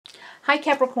Hi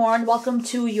Capricorn, welcome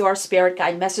to your Spirit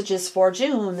Guide Messages for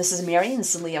June. This is Mary and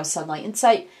this is Leo Sunlight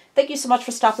Insight. Thank you so much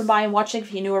for stopping by and watching.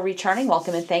 If you're new or returning,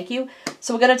 welcome and thank you.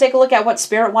 So we're going to take a look at what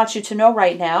Spirit wants you to know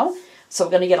right now. So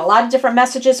we're going to get a lot of different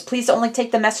messages. Please only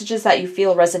take the messages that you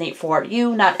feel resonate for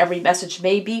you. Not every message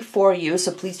may be for you,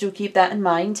 so please do keep that in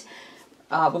mind.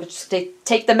 We'll just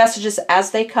take the messages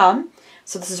as they come.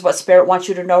 So this is what Spirit wants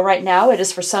you to know right now. It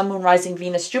is for Sun, Moon, Rising,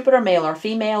 Venus, Jupiter, male or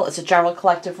female. It's a general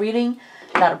collective reading,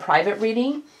 not a private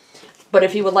reading. But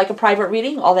if you would like a private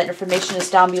reading, all that information is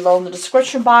down below in the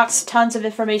description box. Tons of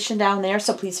information down there,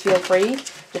 so please feel free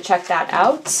to check that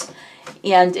out.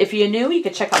 And if you're new, you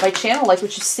can check out my channel, like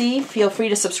what you see. Feel free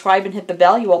to subscribe and hit the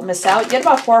bell. You won't miss out. You get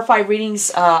about 4 or 5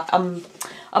 readings a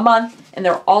month, and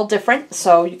they're all different,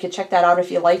 so you can check that out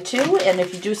if you like to. And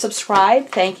if you do subscribe,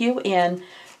 thank you, and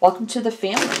welcome to the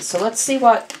family. So let's see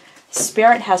what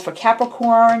Spirit has for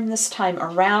Capricorn this time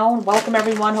around. Welcome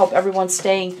everyone. Hope everyone's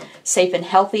staying safe and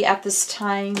healthy at this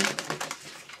time.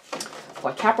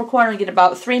 For Capricorn, we get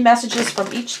about 3 messages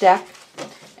from each deck,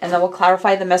 and then we'll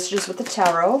clarify the messages with the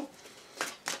tarot.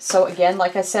 So again,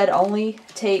 like I said, only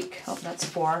take, that's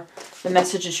 4, the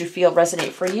messages you feel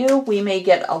resonate for you. We may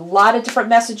get a lot of different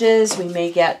messages. We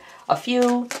may get a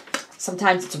few.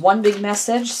 Sometimes it's one big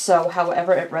message, so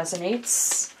however it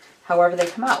resonates, however they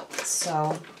come out.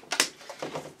 So,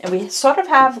 and we sort of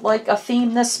have like a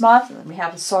theme this month. We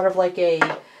have sort of like a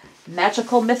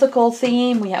magical, mythical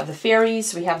theme. We have the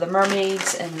fairies, we have the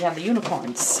mermaids, and we have the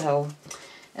unicorns. So,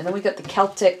 and then we got the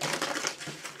Celtic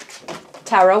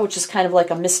tarot, which is kind of like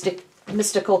a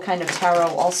mystical kind of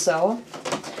tarot also.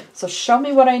 So show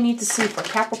me what I need to see for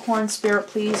Capricorn, Spirit,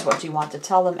 please. What do you want to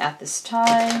tell them at this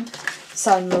time?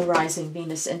 Sun, Moon, Rising,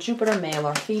 Venus, and Jupiter, male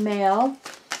or female.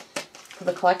 For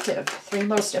the collective, 3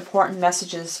 most important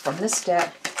messages from this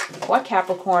deck. What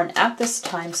Capricorn at this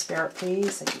time, Spirit,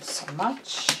 please. Thank you so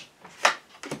much.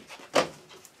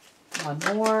 One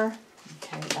more.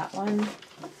 Okay, that one.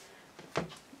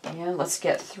 And let's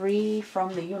get 3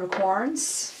 from the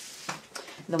unicorns.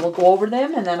 And then we'll go over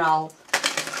them, and then I'll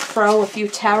throw a few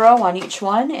tarot on each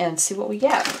one and see what we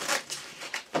get.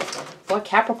 What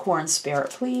Capricorn, Spirit,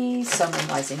 please. Sun, Moon,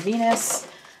 Rising, Venus,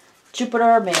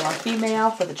 Jupiter, male or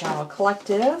female, for the general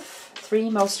collective. 3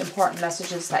 most important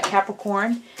messages that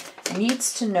Capricorn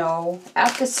needs to know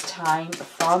at this time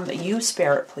from you,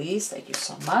 Spirit, please. Thank you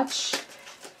so much.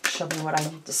 Show me what I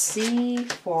need to see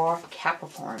for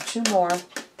Capricorn. 2 more.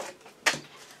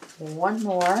 1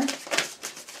 more.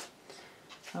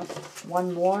 Oh,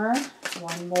 1 more.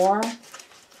 1 more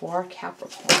for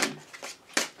Capricorn.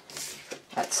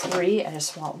 That's 3. I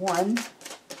just want 1.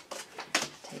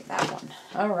 Take that one.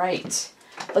 All right.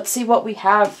 Let's see what we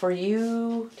have for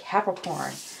you,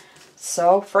 Capricorn.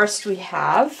 So first we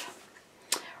have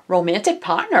romantic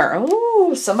partner.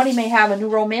 Ooh, somebody may have a new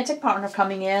romantic partner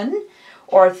coming in,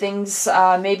 or things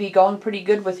may be going pretty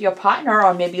good with your partner,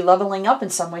 or maybe leveling up in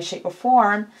some way, shape, or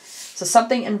form. So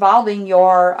something involving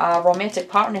your romantic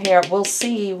partner here. We'll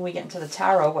see when we get into the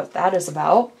tarot what that is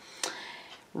about.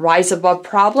 Rise above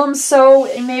problems.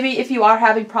 So maybe if you are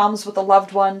having problems with a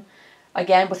loved one,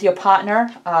 again, with your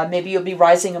partner, maybe you'll be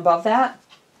rising above that.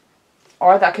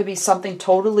 Or that could be something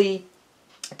totally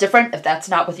different if that's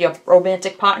not with your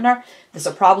romantic partner. There's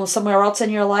a problem somewhere else in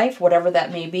your life, whatever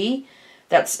that may be,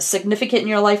 that's significant in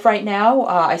your life right now.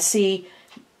 I see,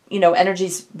 you know,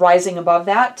 energy's rising above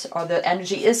that, or the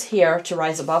energy is here to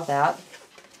rise above that.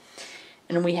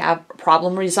 And we have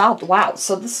problem resolved. Wow.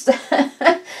 So this,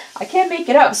 I can't make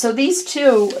it up. So these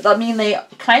 2, I mean, they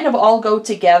kind of all go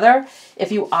together.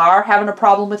 If you are having a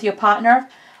problem with your partner,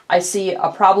 I see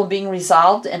a problem being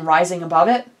resolved and rising above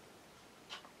it.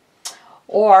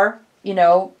 Or, you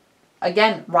know,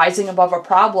 again, rising above a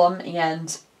problem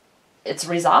and it's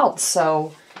resolved.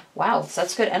 So, wow, so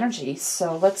that's good energy.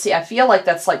 So let's see. I feel like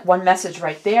that's like one message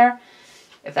right there,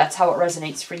 if that's how it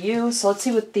resonates for you. So let's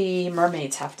see what the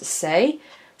mermaids have to say.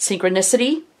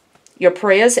 Synchronicity. Your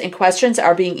prayers and questions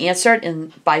are being answered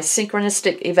by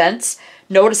synchronistic events.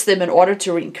 Notice them in order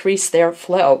to increase their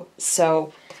flow.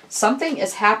 So something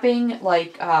is happening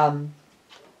like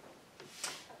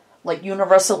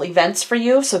universal events for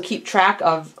you. So keep track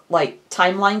of like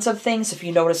timelines of things. If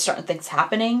you notice certain things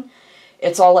happening,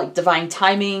 it's all like divine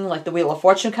timing, like the Wheel of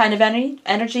Fortune kind of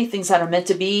energy. Things that are meant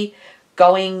to be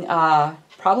going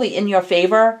probably in your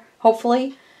favor,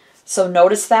 hopefully. So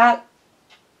notice that.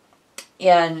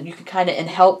 And you can kind of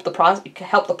help the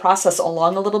process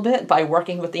along a little bit by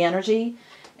working with the energy,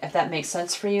 if that makes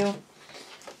sense for you.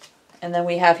 And then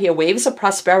we have here waves of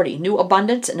prosperity, new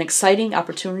abundance and exciting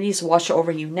opportunities wash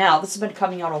over you now. This has been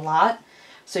coming out a lot.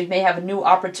 So you may have a new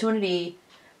opportunity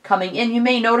coming in. You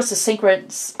may notice a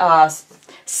sequence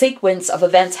of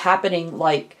events happening,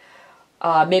 like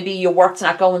maybe your work's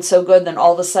not going so good, then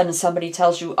all of a sudden somebody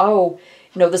tells you, oh,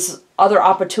 this other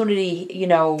opportunity,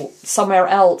 somewhere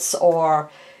else, or,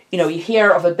 you hear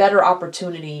of a better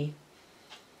opportunity.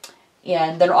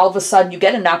 And then all of a sudden you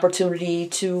get an opportunity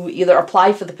to either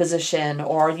apply for the position,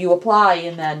 or you apply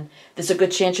and then there's a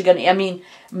good chance you're going to,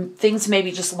 things may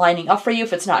be just lining up for you.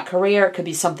 If it's not career, it could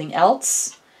be something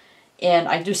else. And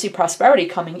I do see prosperity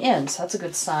coming in, so that's a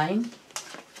good sign.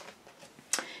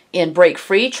 And break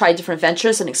free, try different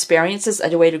ventures and experiences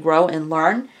as a way to grow and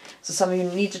learn. So some of you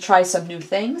need to try some new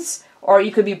things. Or you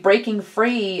could be breaking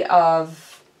free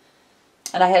of,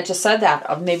 and I had just said that,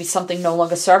 of maybe something no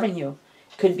longer serving you.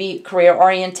 Could be career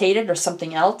orientated or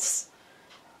something else.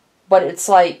 But it's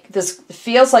like, this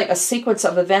feels like a sequence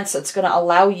of events that's going to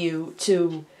allow you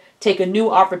to take a new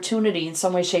opportunity in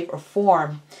some way, shape, or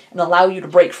form and allow you to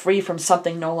break free from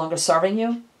something no longer serving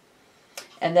you.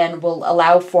 And then will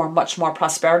allow for much more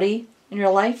prosperity in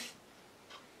your life.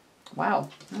 Wow.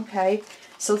 Okay.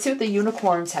 So let's see what the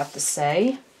unicorns have to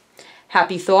say.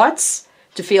 Happy thoughts.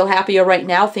 To feel happier right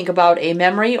now, think about a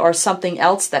memory or something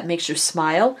else that makes you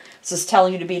smile. This is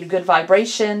telling you to be in a good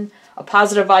vibration, a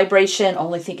positive vibration.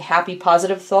 Only think happy,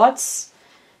 positive thoughts,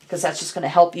 because that's just going to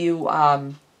help you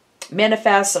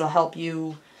manifest. It'll help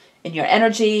you in your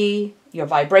energy, your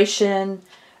vibration,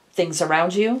 things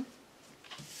around you.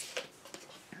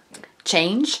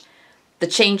 Change. The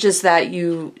changes that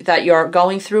you're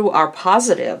going through are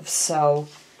positive. So,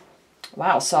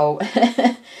 wow. So,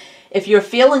 if you're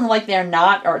feeling like they're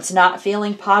not, or it's not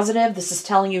feeling positive, this is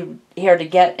telling you here to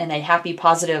get in a happy,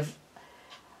 positive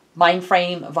mind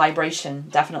frame vibration.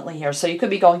 Definitely here. So you could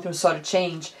be going through sort of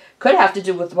change. Could have to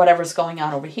do with whatever's going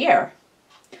on over here,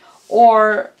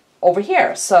 or over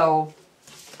here. So.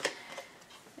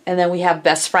 And then we have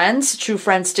best friends. True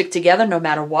friends stick together no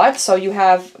matter what. So you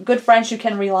have good friends you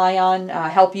can rely on,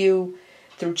 help you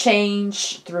through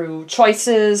change, through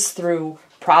choices, through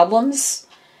problems,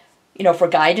 for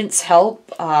guidance,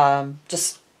 help,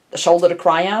 just a shoulder to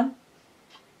cry on.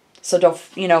 So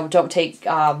don't take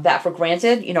that for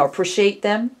granted, appreciate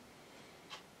them.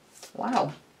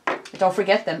 Wow. Don't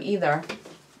forget them either,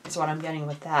 is what I'm getting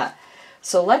with that.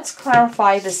 So let's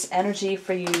clarify this energy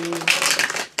for you,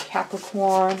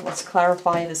 Capricorn. Let's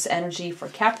clarify this energy for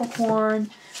Capricorn.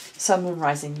 Sun, Moon,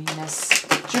 Rising, Venus,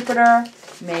 Jupiter,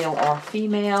 male or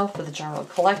female, for the general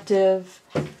collective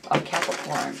of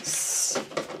Capricorns.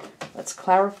 Let's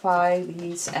clarify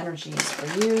these energies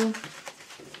for you.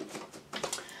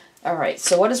 All right,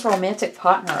 so what is romantic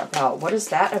partner about? What is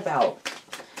that about?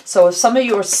 So if some of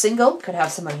you are single, could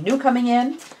have somebody new coming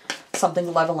in,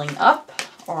 something leveling up,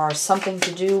 or something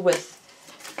to do with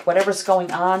whatever's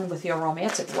going on with your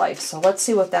romantic life. So let's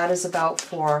see what that is about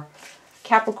for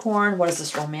Capricorn. What is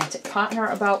this romantic partner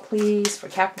about, please, for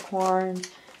Capricorn?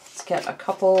 Let's get a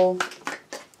couple.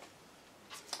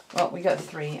 Well, we got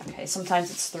 3. Okay,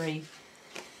 sometimes it's 3.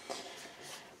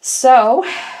 So,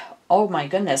 oh my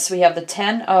goodness, we have the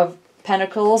 10 of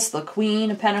Pentacles, the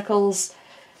Queen of Pentacles,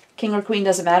 King or Queen,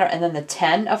 doesn't matter, and then the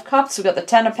 10 of Cups. We've got the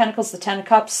 10 of Pentacles, the 10 of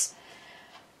Cups.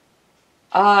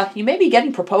 You may be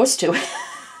getting proposed to.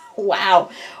 Wow.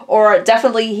 Or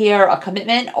definitely here a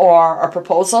commitment or a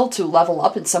proposal to level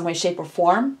up in some way, shape, or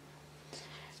form.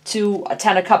 To a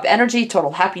 10 of Cup energy,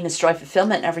 total happiness, joy,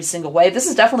 fulfillment in every single way. This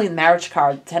is definitely the marriage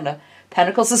card, 10 of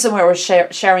Pentacles. This is where we're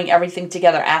sharing everything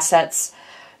together, assets.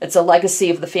 It's a legacy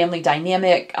of the family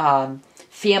dynamic,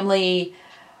 family,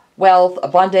 wealth,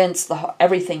 abundance,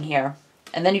 everything here.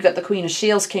 And then you've got the Queen of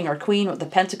Shields, King or Queen with the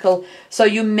Pentacle. So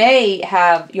you may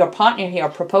have your partner here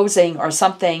proposing or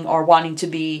something, or wanting to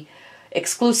be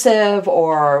exclusive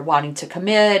or wanting to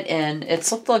commit. And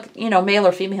it's looked like, male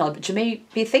or female, but you may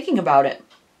be thinking about it.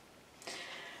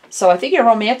 So I think your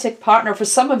romantic partner, for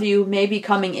some of you, may be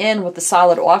coming in with a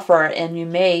solid offer, and you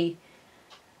may,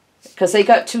 because they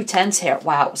got 2 10s here.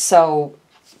 Wow. So,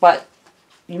 but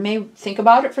you may think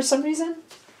about it for some reason.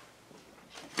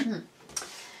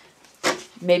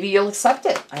 Maybe you'll accept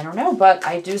it. I don't know. But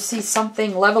I do see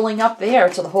something leveling up there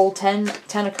to the whole 10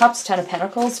 of Cups, 10 of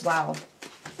Pentacles. Wow.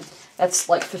 That's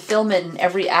like fulfillment in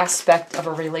every aspect of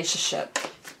a relationship.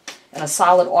 And a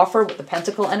solid offer with the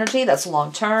Pentacle energy. That's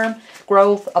long-term.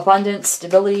 Growth, abundance,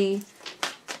 stability.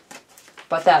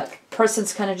 But that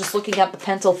person's kind of just looking at the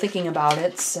Pentacle, thinking about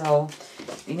it. So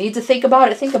you need to think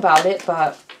about it.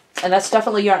 But, and that's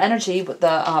definitely your energy with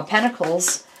the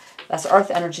Pentacles. That's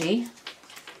Earth energy.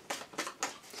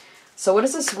 So what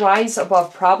is this rise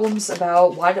above problems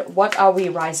about? What are we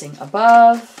rising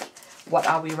above? What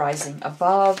are we rising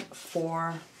above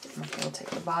for? Okay, we'll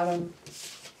take the bottom.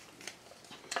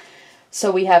 So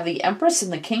we have the Empress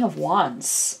and the King of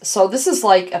Wands. So this is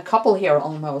like a couple here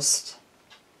almost.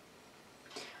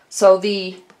 So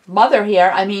the mother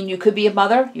here, I mean, you could be a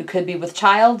mother, you could be with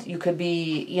child, you could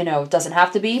be, you know, it doesn't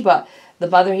have to be, but the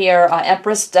mother here,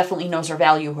 Empress, definitely knows her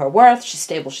value, her worth. She's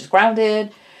stable, she's grounded.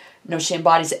 You know, she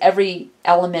embodies every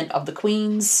element of the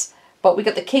Queens. But we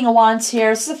got the King of Wands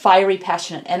here. This is a fiery,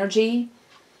 passionate energy.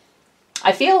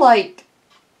 I feel like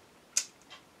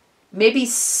maybe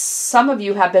some of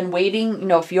you have been waiting, you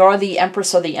know, if you're the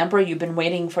Empress or the Emperor, you've been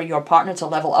waiting for your partner to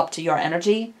level up to your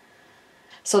energy.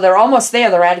 So they're almost there.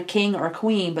 They're at a king or a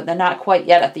queen, but they're not quite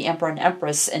yet at the Emperor and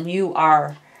Empress, and you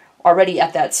are already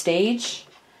at that stage.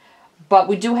 But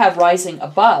we do have rising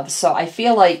above, so I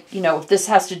feel like, you know, if this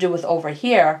has to do with over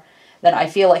here, then I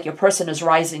feel like your person is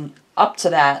rising up to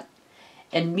that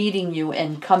and meeting you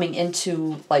and coming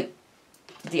into, like,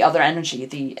 the other energy,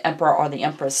 the Emperor or the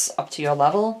Empress, up to your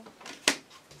level.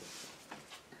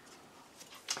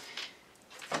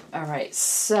 All right,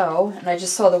 so, and I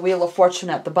just saw the Wheel of Fortune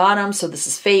at the bottom. So this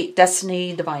is fate,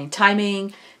 destiny, divine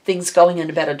timing, things going in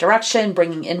a better direction,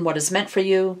 bringing in what is meant for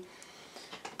you.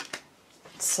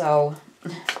 So,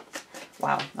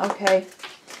 wow, okay.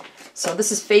 So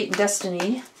this is fate and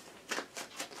destiny.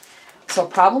 So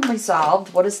problem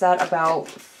resolved. What is that about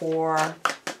for...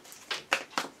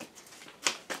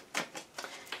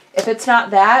 If it's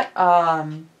not that, I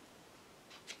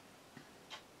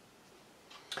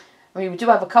mean, we do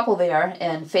have a couple there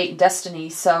in fate and destiny.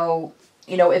 So,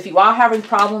 you know, if you are having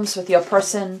problems with your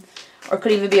person, or it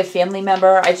could even be a family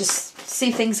member, I just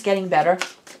see things getting better.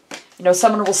 You know,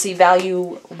 someone will see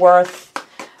value, worth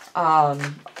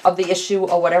of the issue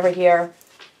or whatever here,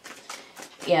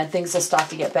 and things will start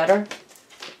to get better.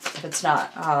 If it's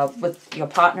not with your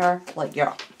partner, like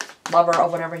your lover or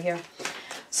whatever here.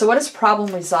 So what is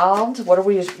problem resolved? What are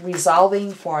we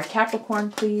resolving for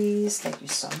Capricorn, please? Thank you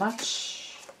so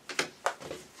much.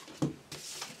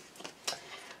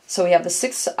 So we have the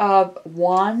Six of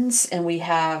Wands, and we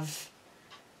have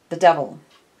the Devil.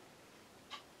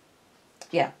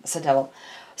 Yeah, it's a Devil.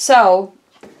 So,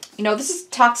 you know, this is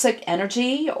toxic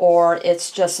energy, or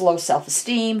it's just low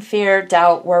self-esteem, fear,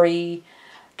 doubt, worry.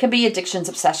 Can be addictions,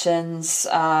 obsessions.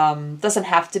 Doesn't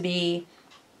have to be.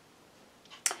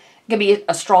 It can be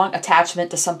a strong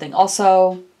attachment to something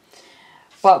also.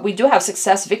 But we do have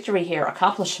success, victory here,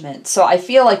 accomplishment. So I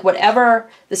feel like whatever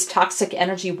this toxic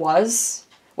energy was,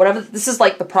 whatever, this is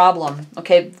like the problem.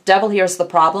 Okay, Devil here is the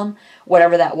problem.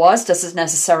 Whatever that was doesn't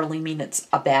necessarily mean it's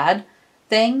a bad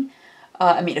thing.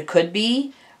 I mean, it could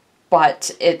be,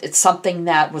 but it's something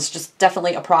that was just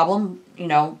definitely a problem, you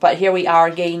know. But here we are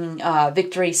gaining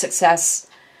victory, success.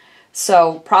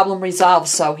 So problem resolved.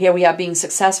 So here we are being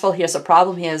successful. Here's the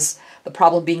problem. Here's the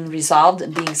problem being resolved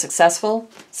and being successful.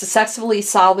 Successfully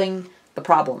solving the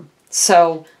problem.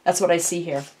 So that's what I see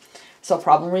here. So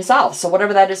problem resolved. So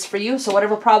whatever that is for you. So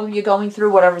whatever problem you're going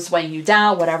through, whatever's weighing you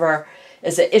down, whatever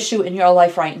is an issue in your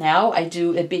life right now, I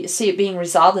do see it being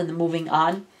resolved and moving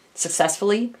on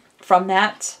successfully from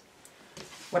that,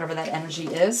 whatever that energy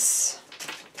is.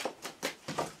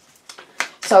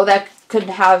 So that could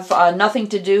have nothing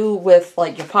to do with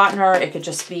like your partner. It could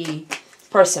just be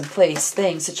person, place,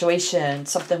 thing, situation,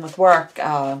 something with work,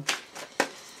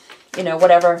 you know,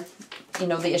 whatever, you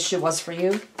know, the issue was for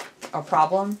you or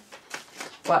problem.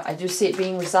 But I do see it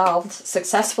being resolved,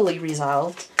 successfully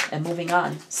resolved, and moving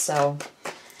on. So,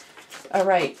 all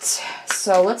right.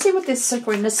 So let's see what this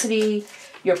synchronicity,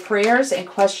 your prayers and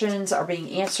questions are being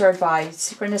answered by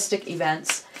synchronistic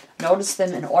events. Notice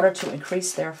them in order to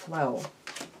increase their flow.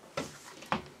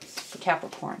 For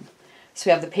Capricorn. So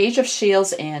we have the Page of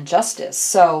Shields and Justice.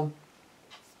 So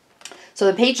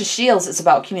the Page of Shields is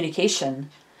about communication.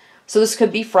 So this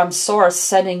could be from Source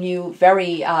sending you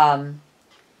very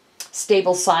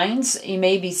stable signs. You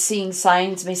may be seeing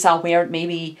signs, may sound weird,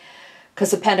 maybe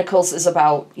because the Pentacles is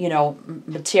about, you know,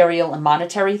 material and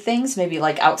monetary things, maybe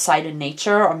like outside in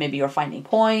nature, or maybe you're finding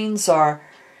coins, or,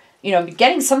 you know,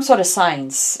 getting some sort of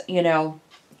signs, you know,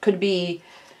 could be,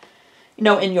 you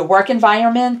know, in your work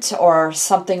environment or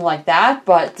something like that.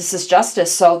 But this is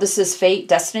Justice. So this is fate,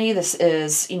 destiny. This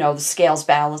is, you know, the scales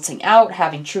balancing out,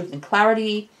 having truth and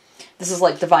clarity. This is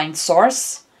like divine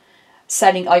source,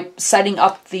 setting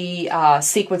up the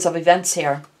sequence of events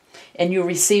here, and you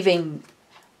receiving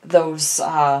those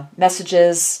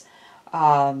messages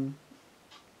and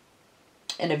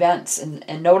events,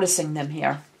 and noticing them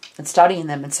here and studying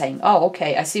them and saying, oh,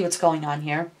 okay, I see what's going on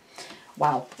here.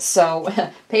 Wow. So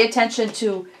pay attention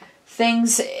to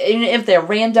things, even if they're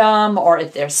random or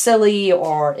if they're silly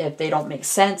or if they don't make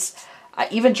sense.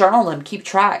 Even journal them, keep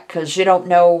track, because you don't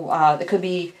know, it could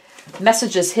be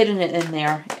messages hidden in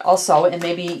there also, and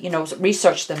maybe, you know,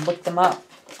 research them, look them up.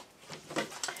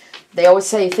 They always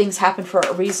say things happen for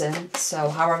a reason, so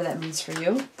however that means for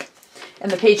you.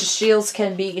 And the Page of Shields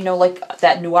can be, you know, like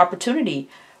that new opportunity,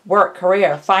 work,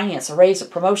 career, finance, a raise, a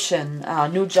promotion,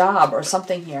 new job or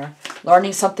something here,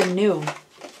 learning something new.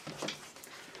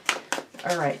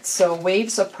 All right, so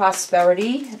waves of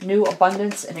prosperity, new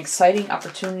abundance and exciting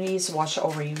opportunities wash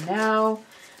over you now.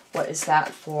 What is that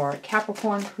for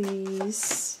Capricorn,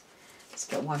 please? Let's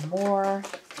get one more.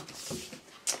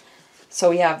 So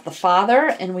we have the Father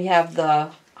and we have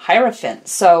the Hierophant.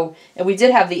 So, and we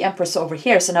did have the Empress over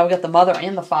here. So now we got the Mother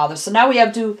and the Father. So now we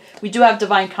do have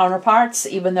divine counterparts.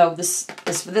 Even though this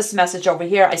is for this message over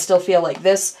here, I still feel like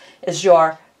this is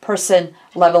your person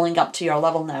leveling up to your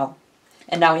level now.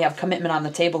 And now we have commitment on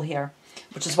the table here,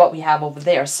 which is what we have over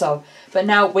there. So, but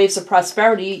now waves of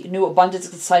prosperity, new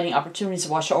abundance, exciting opportunities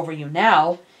wash over you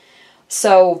now.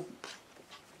 So,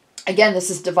 again, this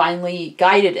is divinely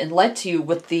guided and led to you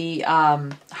with the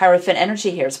Hierophant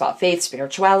energy here. It's about faith,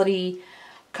 spirituality,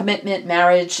 commitment,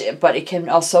 marriage, but it can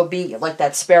also be like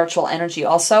that spiritual energy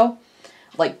also,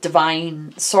 like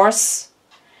divine source.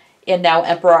 And now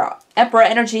Emperor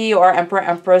energy or Emperor,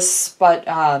 Empress, but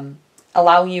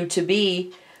allowing you to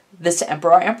be this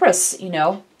Emperor, Empress, you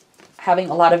know, having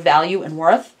a lot of value and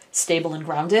worth, stable and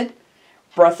grounded,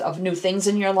 birth of new things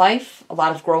in your life, a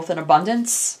lot of growth and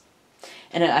abundance.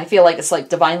 And I feel like it's like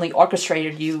divinely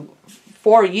orchestrated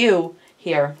for you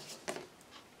here.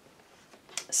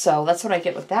 So that's what I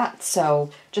get with that.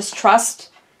 So just trust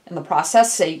in the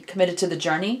process. Stay committed to the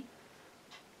journey,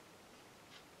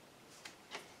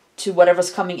 to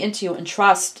whatever's coming into you, and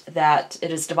trust that it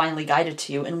is divinely guided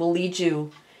to you and will lead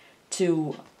you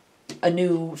to a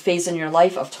new phase in your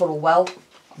life of total wealth,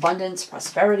 abundance,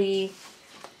 prosperity.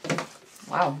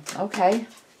 Wow, okay.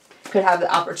 Could have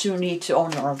the opportunity to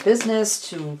own your own business,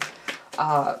 to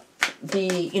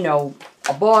be, you know,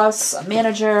 a boss, a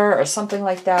manager, or something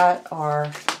like that,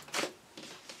 or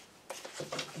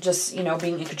just, you know,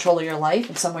 being in control of your life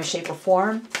in some way, shape, or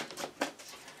form.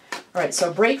 All right,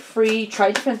 so break free,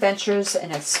 try different ventures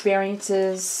and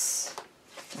experiences.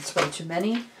 That's way too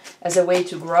many. As a way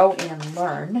to grow and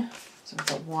learn. So we've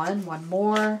got one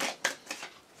more.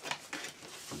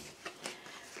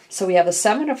 So we have the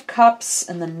Seven of Cups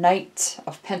and the Knight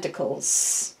of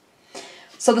Pentacles.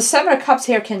 So the Seven of Cups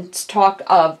here can talk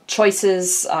of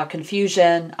choices,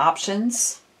 confusion,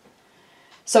 options.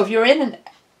 So if you're in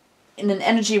an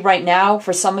energy right now,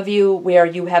 for some of you, where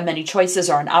you have many choices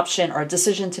or an option or a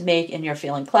decision to make and you're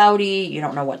feeling cloudy, you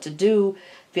don't know what to do,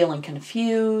 feeling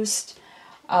confused,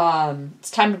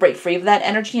 it's time to break free of that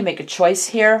energy and make a choice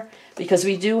here, because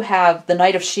we do have the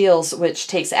Knight of Shields, which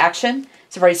takes action.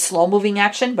 It's a very slow-moving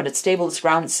action, but it's stable, it's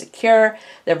grounded, it's secure.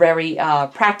 They're very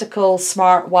practical,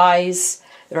 smart, wise.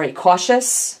 They're very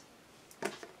cautious.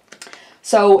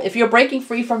 So if you're breaking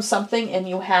free from something and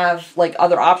you have like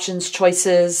other options,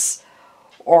 choices,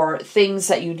 or things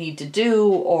that you need to do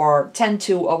or tend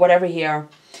to or whatever here,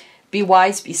 be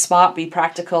wise, be smart, be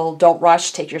practical. Don't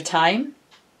rush, take your time.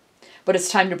 But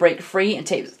it's time to break free and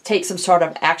take some sort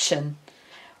of action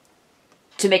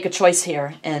to make a choice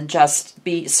here, and just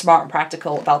be smart and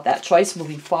practical about that choice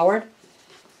moving forward.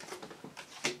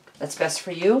 That's best for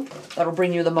you. That'll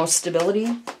bring you the most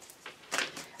stability.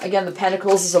 Again, the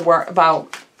Pentacles is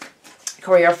about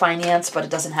career, finance, but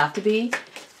it doesn't have to be.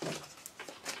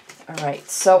 All right,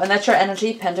 so, and that's your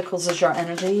energy. Pentacles is your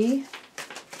energy.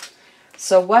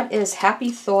 So what is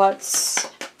happy thoughts?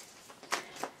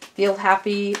 Feel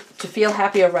happy, to feel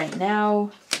happier right now.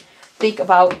 Think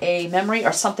about a memory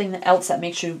or something else that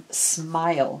makes you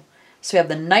smile. So we have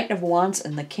the Knight of Wands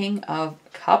and the King of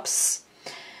Cups.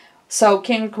 So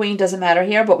King or Queen doesn't matter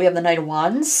here, but we have the Knight of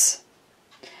Wands.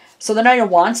 So the Knight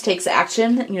of Wands takes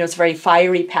action. You know, it's very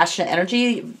fiery, passionate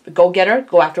energy. Go-getter,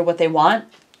 go after what they want.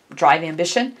 Drive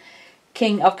ambition.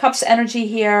 King of Cups energy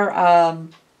here.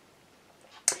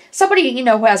 Somebody, you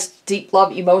know, who has deep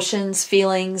love, emotions,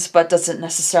 feelings, but doesn't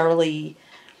necessarily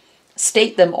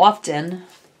state them often.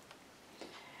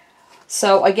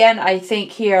 So again, I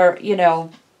think here, you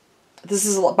know, this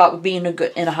is about being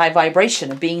in a high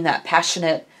vibration, of being that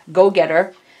passionate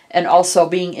go-getter, and also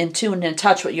being in tune and in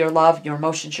touch with your love, your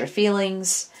emotions, your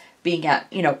feelings, being at,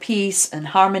 you know, peace and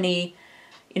harmony,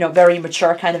 you know, very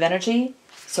mature kind of energy.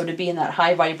 So to be in that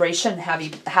high vibration,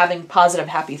 having positive,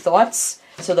 happy thoughts,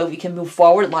 so that we can move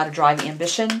forward, a lot of drive,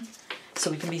 ambition,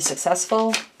 so we can be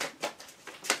successful.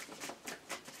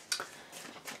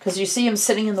 Because you see him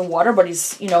sitting in the water, but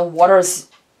he's, you know, water is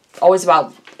always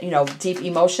about, you know, deep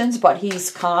emotions, but he's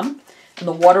calm, and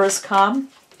the water is calm,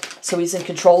 so he's in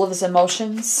control of his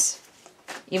emotions.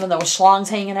 even though a schlong's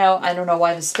hanging out. I don't know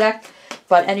why this deck,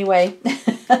 but anyway,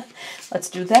 let's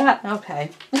do that. Okay.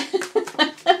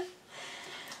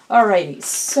 Alrighty,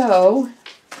 so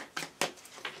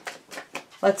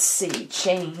let's see,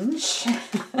 change.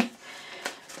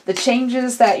 The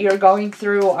changes that you're going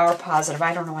through are positive.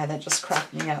 I don't know why that just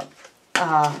cracked me up.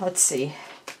 Let's see.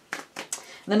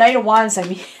 The Knight of Wands, I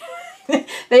mean,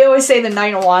 they always say the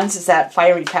Knight of Wands is that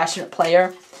fiery, passionate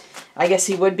player. I guess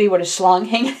he would be with a schlong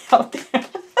hanging out there.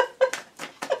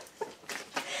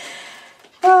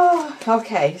 Oh,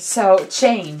 okay, so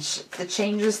change. The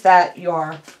changes that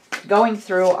you're going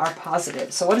through are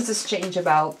positive. So what is this change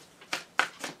about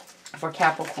for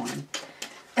Capricorn?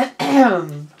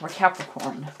 For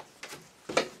Capricorn.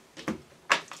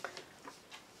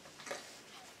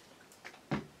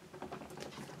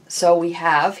 So we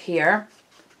have here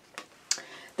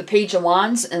the Page of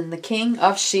Wands and the King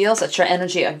of Shields. That's your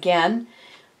energy again.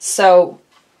 So,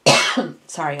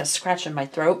 sorry, I was scratching my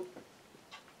throat.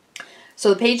 So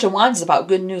the Page of Wands is about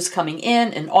good news coming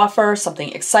in, an offer,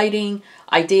 something exciting,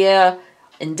 idea,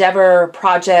 endeavor,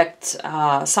 project,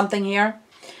 something here.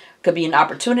 Could be an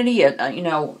opportunity, you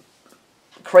know,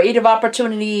 creative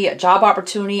opportunity, a job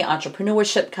opportunity,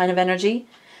 entrepreneurship kind of energy.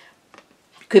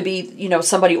 Could be, you know,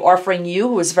 somebody offering you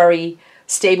who is very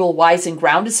stable, wise, and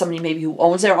grounded. Somebody maybe who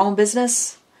owns their own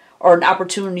business. Or an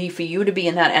opportunity for you to be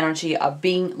in that energy of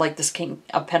being like this King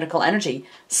of Pentacle energy.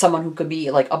 Someone who could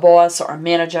be like a boss or a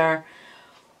manager.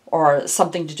 Or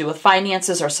something to do with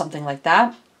finances or something like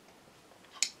that.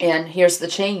 And here's the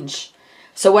change.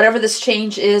 So whatever this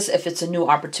change is, if it's a new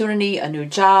opportunity, a new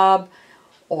job,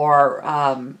 or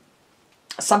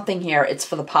something here, it's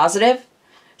for the positive.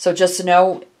 So just to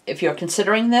know, if you're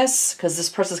considering this, because this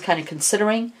person's kind of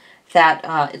considering that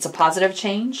it's a positive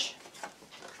change.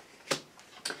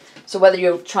 So whether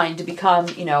you're trying to become,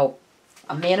 you know,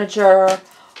 a manager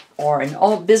or an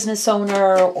old business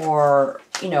owner, or,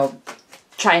 you know,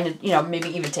 trying to, you know, maybe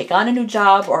even take on a new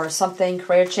job or something,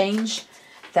 career change,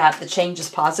 that the change is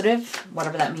positive,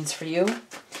 whatever that means for you.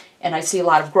 And I see a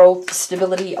lot of growth,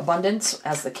 stability, abundance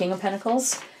as the King of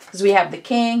Pentacles. Because we have the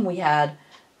King, we had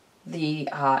the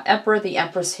Emperor, the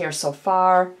Empress here so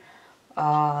far,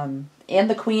 and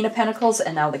the Queen of Pentacles,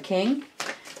 and now the King.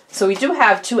 So we do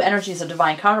have two energies of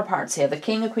divine counterparts here. The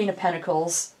King and Queen of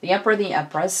Pentacles, the Emperor, the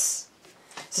Empress.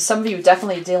 So some of you are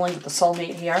definitely dealing with the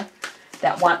soulmate here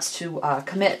that wants to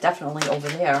commit, definitely over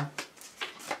there.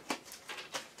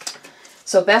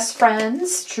 So best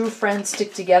friends, true friends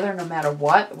stick together no matter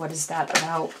what. What is that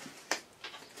about?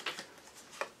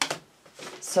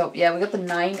 So yeah, we got the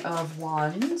Nine of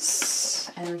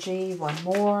Wands energy. One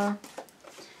more.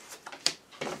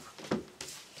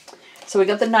 So we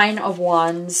got the Nine of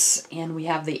Wands and we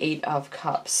have the Eight of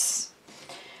Cups.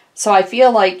 So I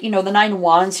feel like, you know, the Nine of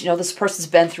Wands, you know, this person's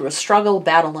been through a struggle,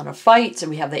 battle, and a fight. And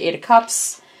we have the Eight of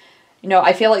Cups. You know,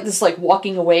 I feel like this is like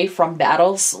walking away from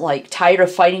battles, like tired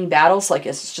of fighting battles. Like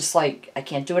it's just like, I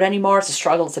can't do it anymore. It's a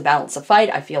struggle, it's a battle, it's a fight.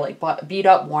 I feel like beat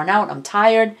up, worn out, I'm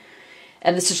tired.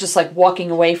 And this is just like walking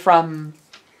away from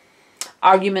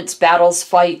arguments, battles,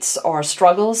 fights, or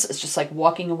struggles. It's just like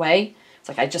walking away. It's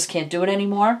like, I just can't do it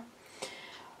anymore.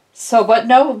 So, but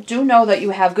no, do know that you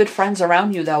have good friends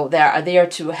around you, though, that are there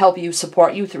to help you,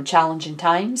 support you through challenging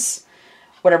times.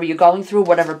 Whatever you're going through,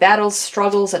 whatever battles,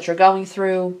 struggles that you're going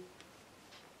through.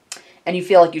 And you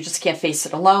feel like you just can't face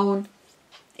it alone.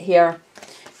 Here,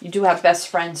 you do have best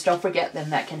friends. Don't forget them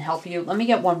that can help you. Let me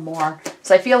get one more.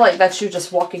 So I feel like that's you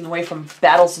just walking away from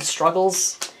battles and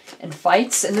struggles and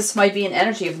fights. And this might be an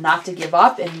energy of not to give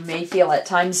up. And you may feel at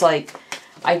times like,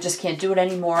 I just can't do it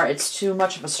anymore. It's too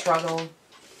much of a struggle.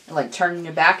 Like turning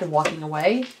your back and walking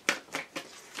away.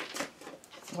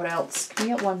 What else? Can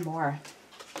we get one more?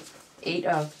 Eight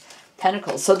of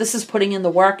Pentacles. So this is putting in the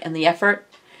work and the effort.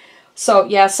 So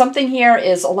yeah, something here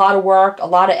is a lot of work, a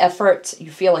lot of effort.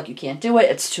 You feel like you can't do it.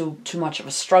 It's too much of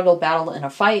a struggle, battle, and a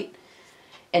fight.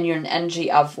 And you're in energy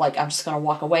of like, I'm just going to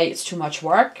walk away. It's too much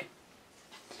work.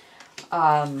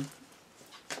 Let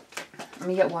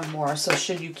me get one more. So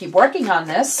should you keep working on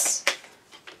this?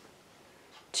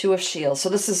 Two of Shields. So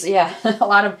this is, yeah, a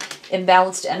lot of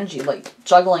imbalanced energy, like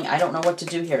juggling. I don't know what to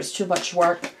do here. It's too much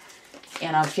work.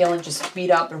 And I'm feeling just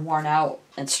beat up and worn out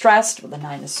and stressed with the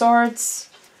Nine of Swords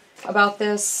about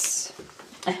this.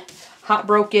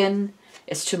 Heartbroken.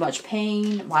 It's too much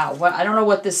pain. Wow. I don't know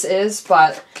what this is,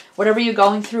 but whatever you're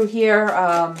going through here,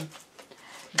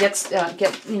 get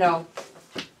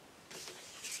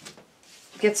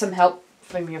some help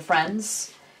from your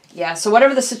friends. Yeah, so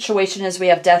whatever the situation is, we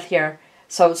have death here.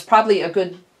 So it's probably a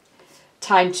good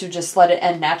time to just let it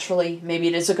end naturally. Maybe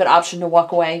it is a good option to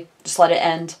walk away. Just let it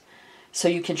end so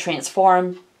you can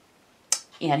transform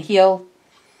and heal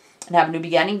and have a new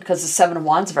beginning, because the Seven of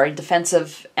Wands, very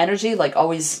defensive energy, like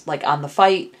always like on the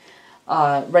fight,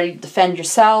 ready to defend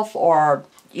yourself, or,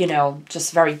 you know,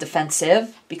 just very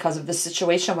defensive because of this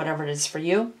situation, whatever it is for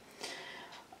you.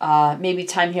 Maybe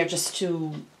time here just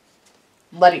to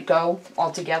let it go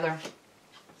altogether.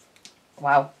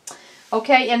 Wow.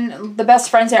 Okay, and the best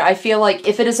friends here, I feel like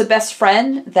if it is a best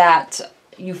friend that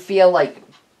you feel like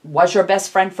was your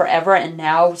best friend forever, and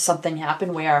now something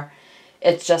happened where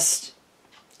it's just,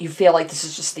 you feel like this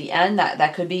is just the end,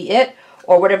 that could be it.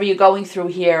 Or whatever you're going through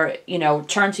here, you know,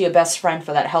 turn to your best friend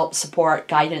for that help, support,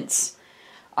 guidance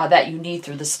that you need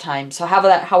through this time. So however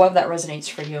that resonates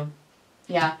for you.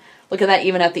 Yeah, look at that,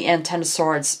 even at the end, Ten of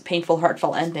Swords, painful,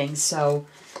 hurtful endings. So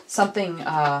something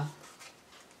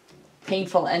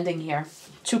painful ending here.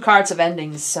 Two cards of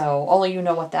endings, so only you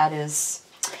know what that is.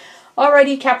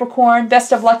 Alrighty, Capricorn,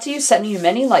 best of luck to you, sending you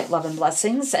many light, love, and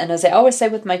blessings. And as I always say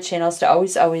with my channels, to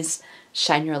always, always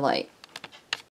shine your light.